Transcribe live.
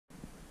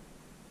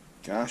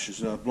Gosh, it's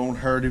blowing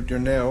hard out there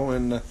now,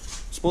 and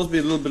it's supposed to be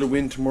a little bit of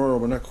wind tomorrow,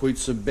 but not quite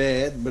so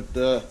bad. But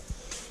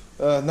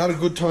not a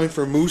good time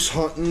for moose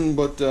hunting.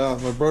 But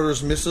my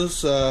brother's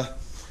missus,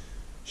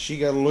 she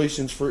got a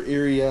license for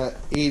Area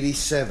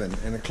 87,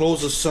 and it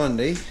closes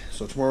Sunday,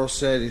 so tomorrow's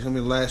Saturday. It's gonna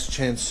be the last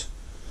chance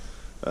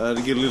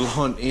to get a little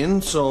hunt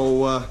in.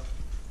 So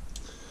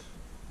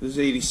this is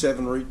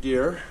 87 right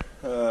there.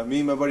 Me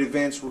and my buddy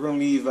Vance, we're gonna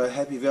leave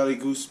Happy Valley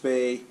Goose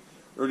Bay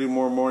early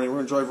morning. We're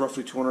going to drive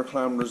roughly 200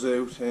 kilometers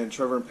out, and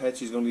Trevor and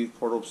Patsy's going to leave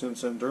Port Hope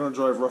Simpson. They're going to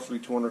drive roughly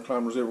 200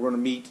 kilometers out. We're going to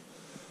meet,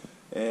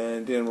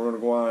 and then we're going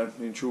to go on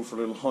and through for a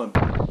little hunt.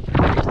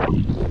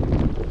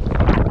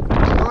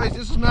 Guys,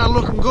 this is not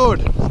looking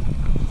good.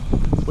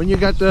 When you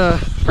got the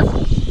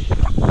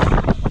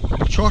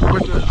truck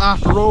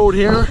off the road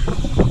here,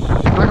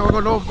 I'm not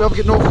going to be able to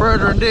get no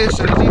further than this,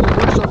 and it's even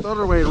worse up the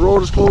other way. The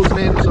road is closing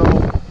in, so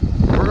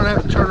we're going to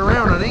have to turn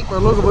around, I think, by the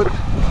look of it.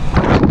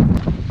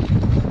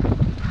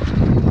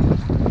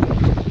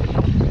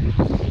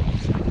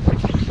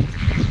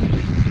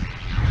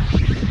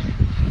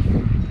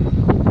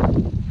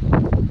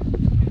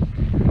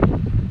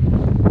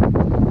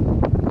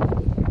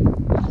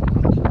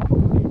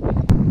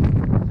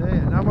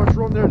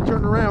 There to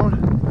turn around.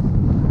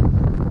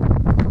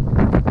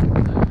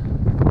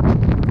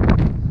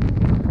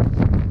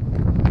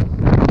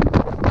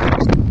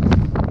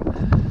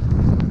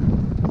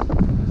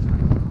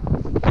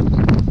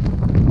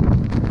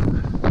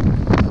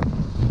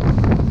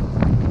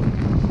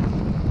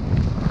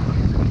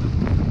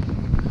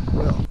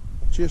 Well,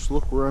 just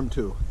look where I'm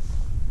to.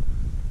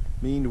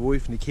 Me and the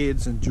wife and the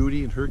kids and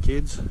Judy and her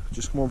kids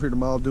just come over here to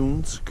Mal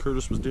Dunes.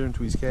 Curtis was there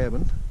into his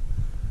cabin.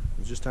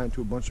 Just talking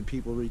to a bunch of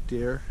people right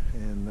there,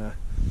 and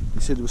he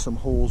said there was some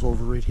holes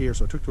over right here,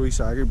 so I took the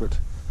resager, but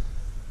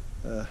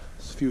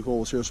there's a few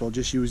holes here, so I'll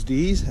just use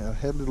these. I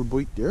had a little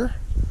bite there,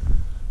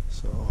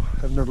 so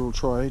have another little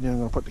try. Then I'm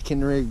going to put the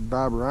kinder egg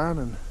bobber on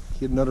and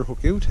get another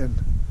hook out, and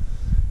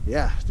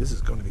yeah, this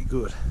is going to be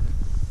good.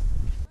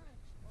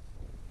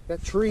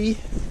 That tree,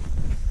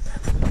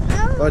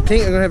 I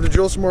think I'm going to have to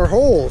drill some more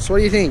holes. What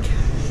do you think?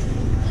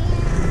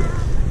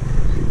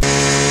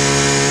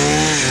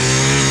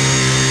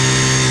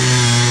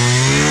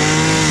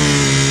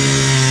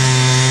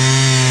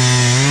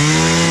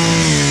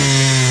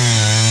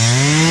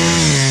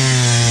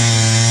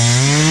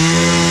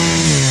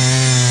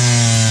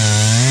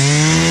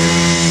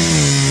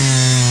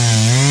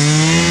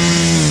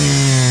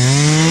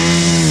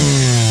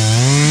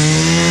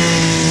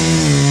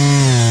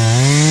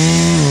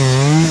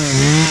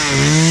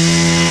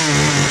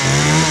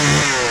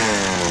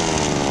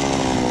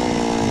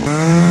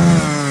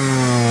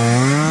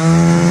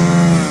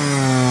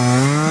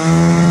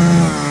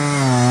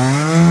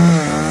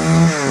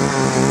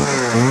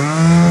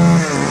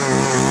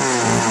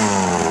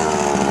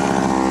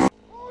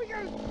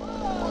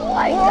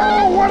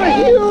 Oh, what a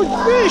huge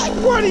fish!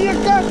 What do you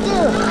got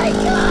there? I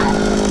got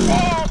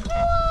it!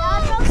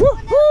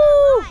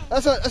 Woohoo!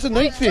 That's a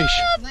night fish.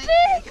 That's a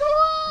big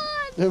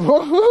one!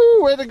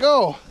 Woohoo! Way to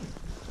go!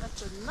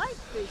 That's a night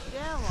fish,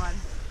 that one.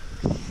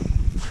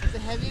 Is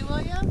it heavy,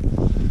 William?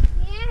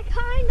 Yeah,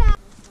 kinda.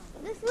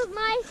 This was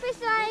my fish.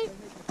 I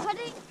put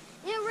it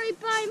right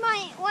by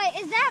my. Wait,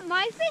 is that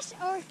my fish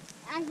or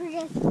I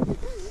forget?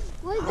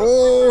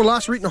 Oh,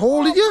 last week in the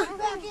hole, did you?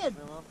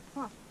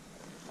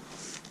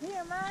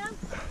 Here, man.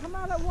 Come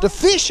on, the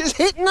fish is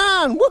hitting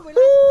on!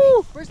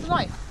 Woohoo! Where's the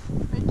knife?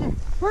 Right there.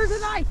 Where's the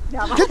knife?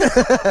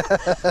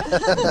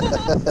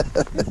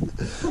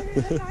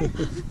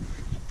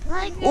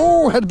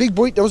 Oh, had a big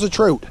bite. That was a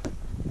trout.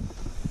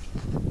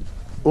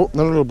 Oh,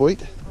 another little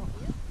bite.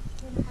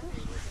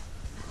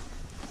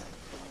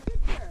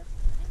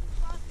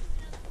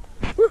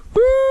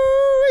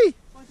 Woohoo!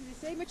 What did he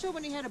say, Mitchell,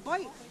 when he had a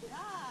bite?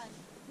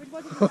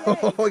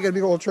 Oh, I got a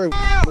big old trout.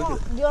 Look at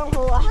it.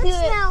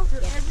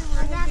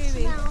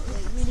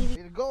 Way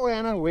to go,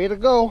 Anna. Way to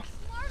go.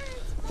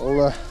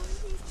 Well,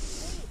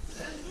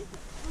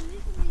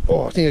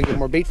 oh, I think I get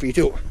more bait for you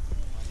too.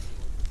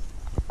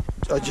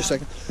 Just a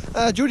second.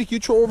 Judy, can you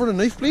throw over the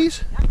knife,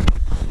 please?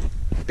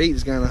 Bait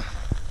is gonna.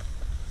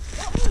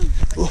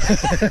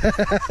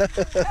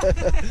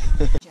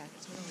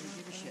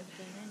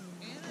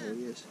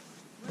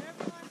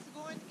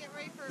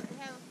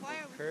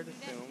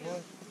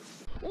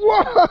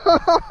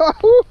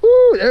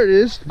 Whoa! There it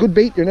is. Good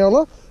bait there,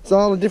 Nella. It's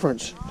all the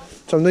difference.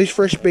 Some nice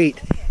fresh bait.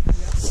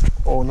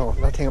 Oh no,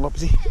 not hanging up,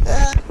 is he?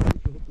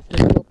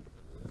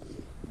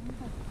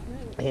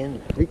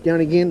 And right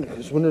down again.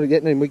 Just wanted to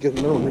get in and we get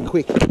another one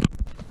quick.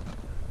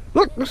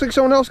 Look, looks like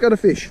someone else got a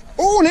fish.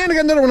 Oh, and I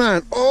got another one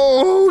on.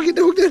 Oh, get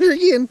the hook down here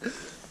again.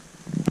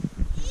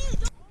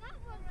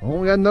 Oh,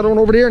 we got another one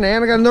over there, and I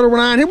got another one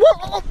on him.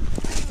 Whoa!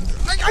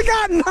 I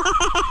got him!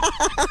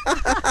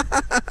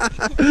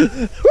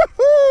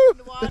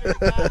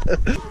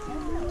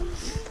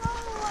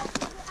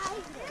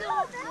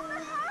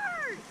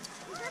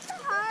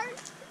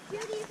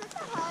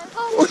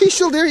 Oh, he's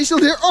still there, he's still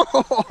there.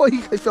 Oh,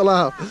 he fell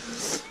out.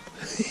 There's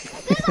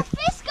a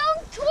fish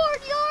going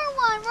toward your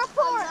one.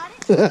 Report.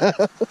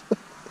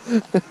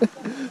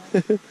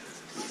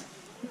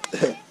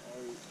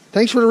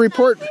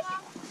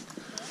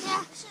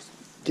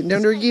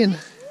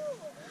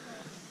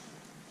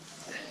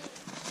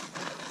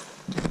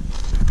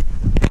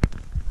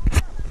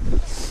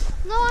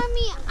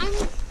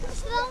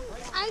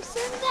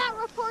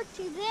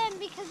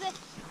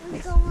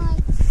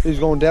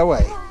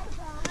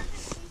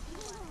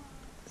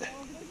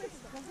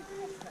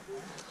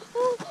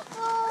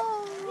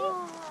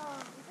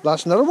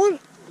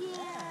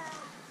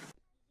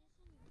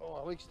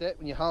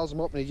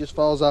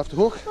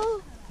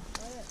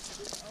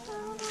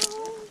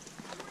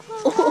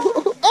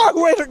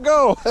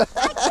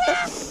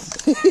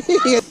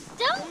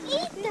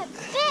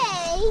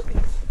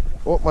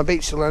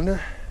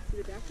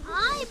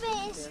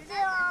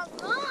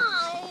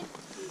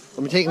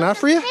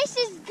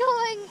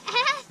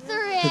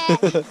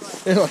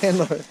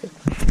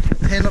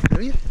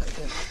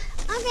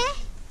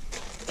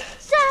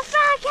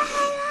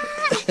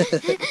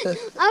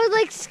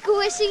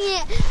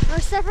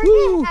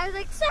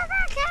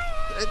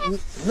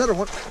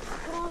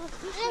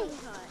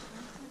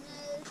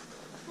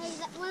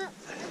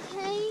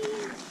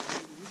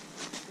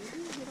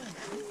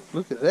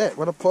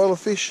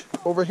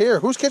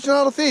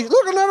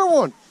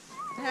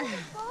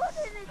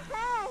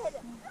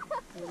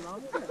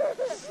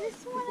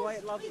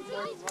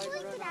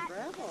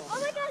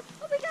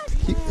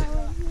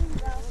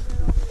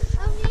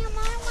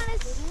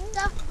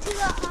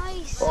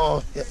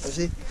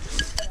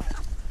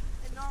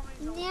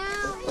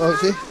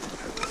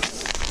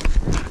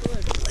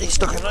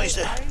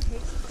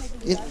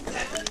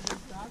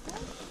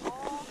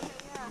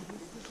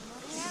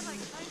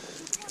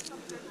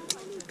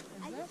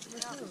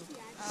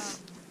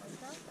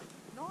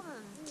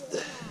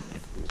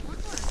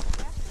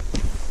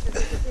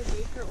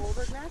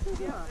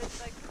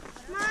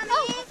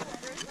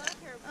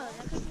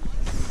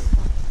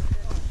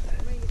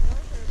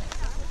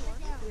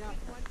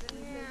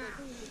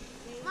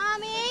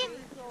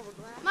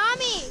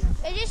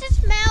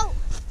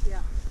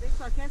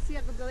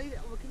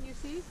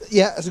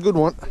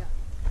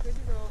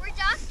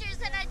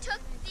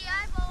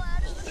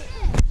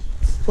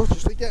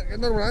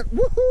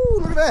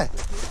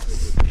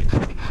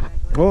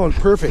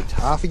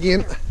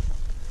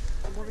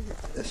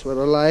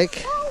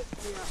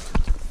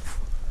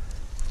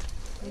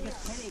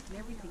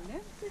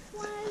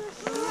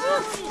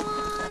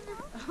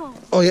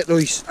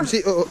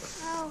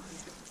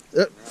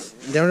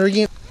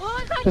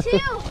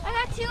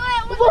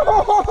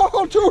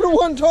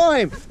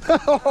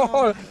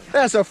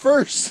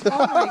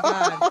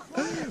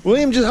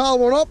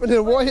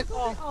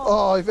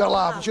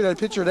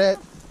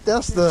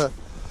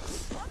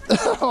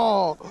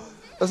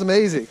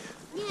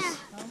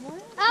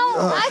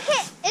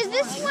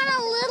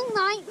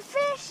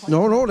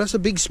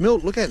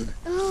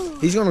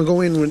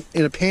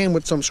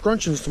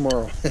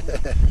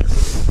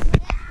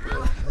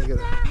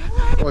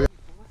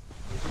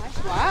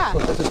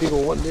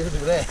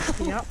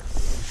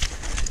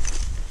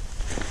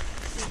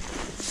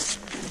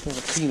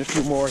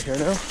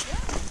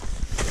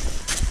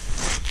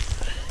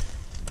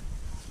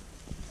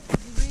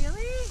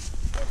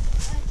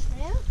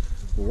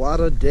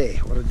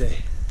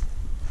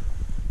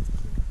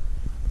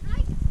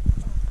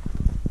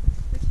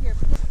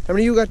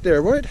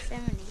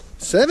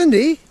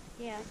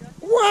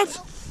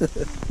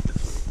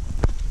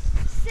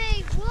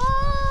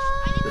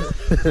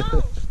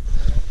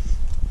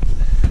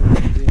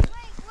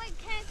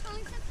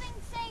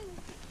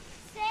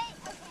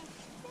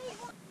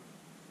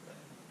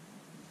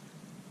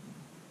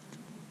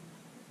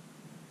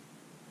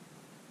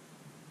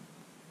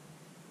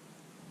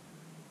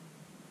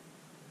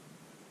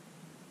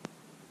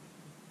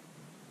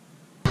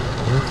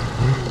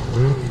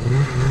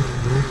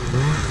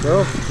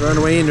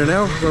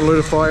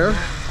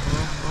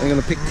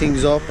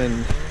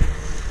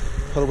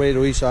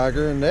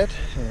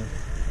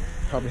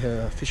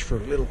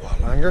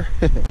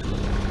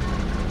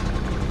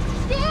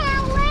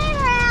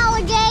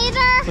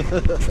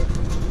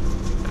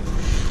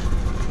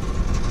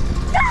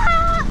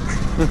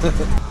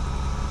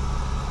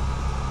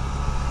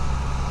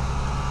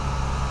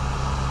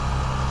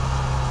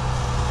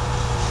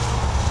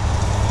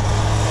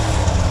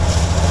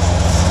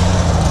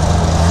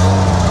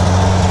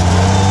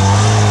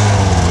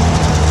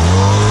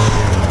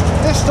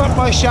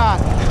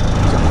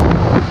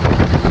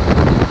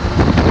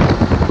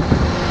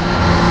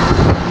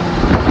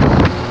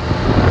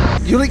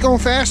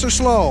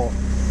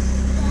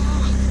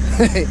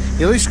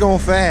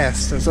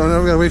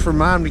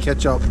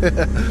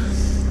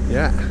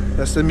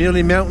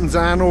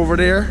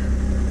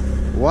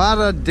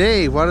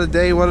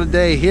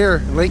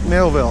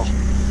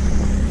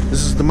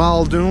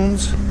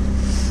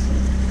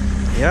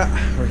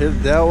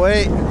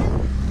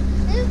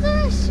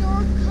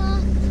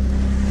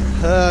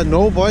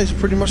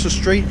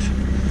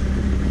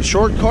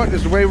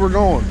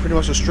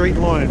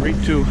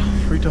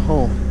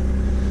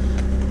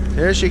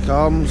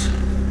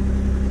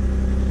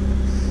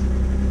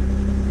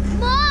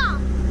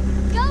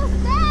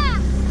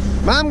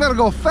 Mom gotta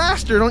go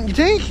faster, don't you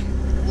think?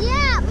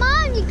 Yeah,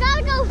 Mom, you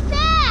gotta go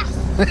fast.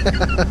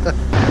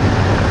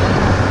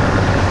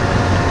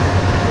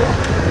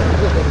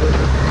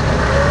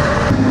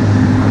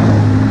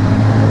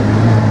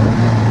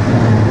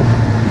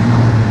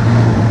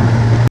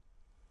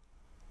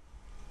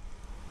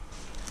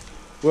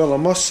 Well, I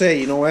must say,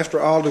 you know, after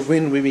all the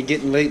wind we've been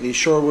getting lately, it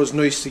sure was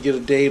nice to get a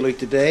day like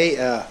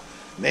today.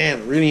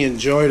 Man, really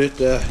enjoyed it.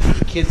 The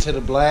kids had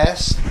a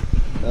blast.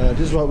 This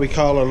is what we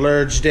call a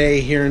large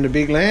day here in the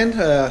Bigland.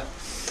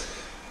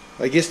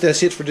 I guess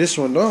that's it for this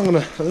one. No, I'm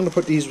gonna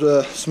put these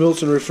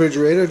smelts in the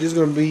refrigerator. This is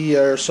gonna be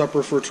our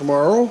supper for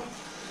tomorrow.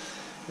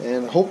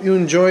 And I hope you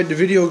enjoyed the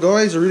video,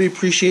 guys. I really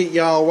appreciate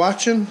y'all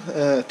watching.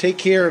 Take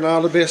care and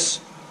all the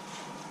best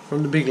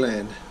from the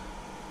Bigland.